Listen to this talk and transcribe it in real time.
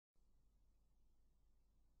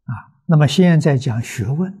那么现在讲学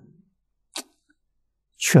问，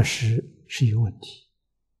确实是有问题。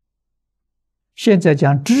现在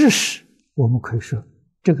讲知识，我们可以说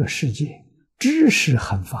这个世界知识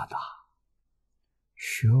很发达，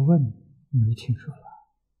学问没听说了。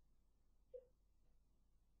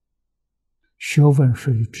学问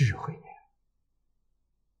属于智慧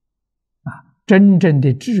真正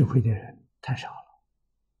的智慧的人太少了，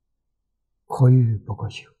可遇不可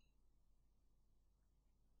求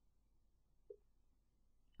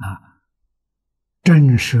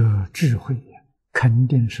真实智慧肯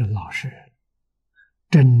定是老实人、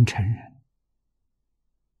真诚人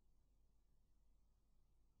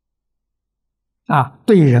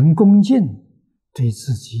对人恭敬，对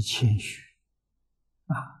自己谦虚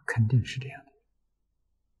肯定是这样的。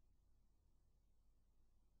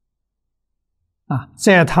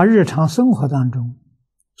在他日常生活当中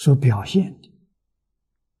所表现的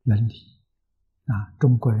伦理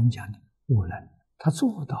中国人讲的五伦，他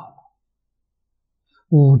做到了。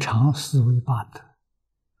五常四维八德，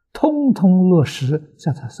通通落实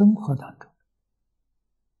在他生活当中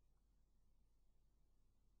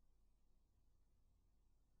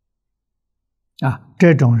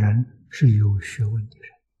这种人是有学问的人，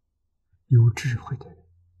有智慧的人，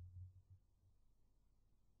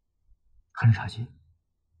很少见。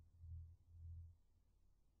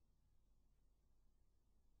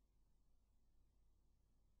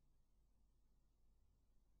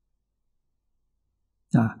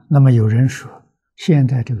那么有人说，现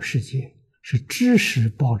在这个世界是知识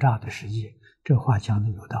爆炸的世界，这话讲的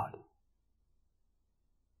有道理。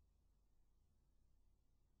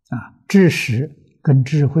知识跟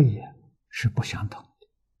智慧是不相同的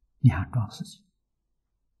两桩事情。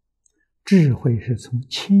智慧是从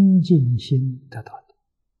清净心得到的，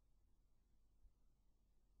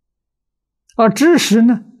而知识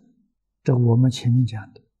呢，这我们前面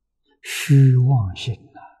讲的虚妄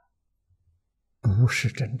心不是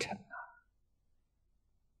真诚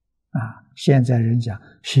现在人讲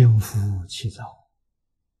心浮气躁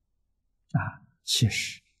其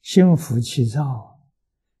实心浮气躁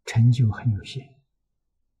成就很有限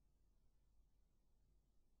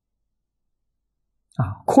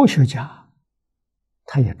科学家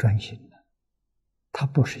他也专心了，他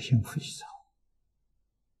不是心浮气躁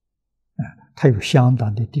他有相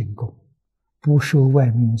当的定功，不受外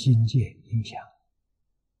面境界影响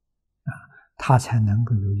他才能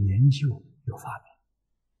够有研究有发明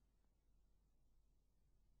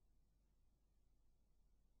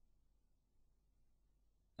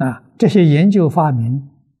这些研究发明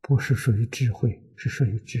不是属于智慧，是属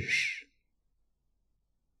于知识，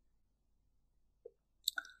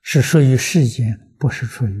是属于世间，不是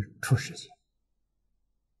属于出世间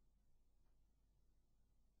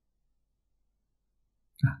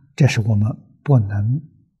这是我们不能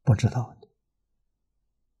不知道的。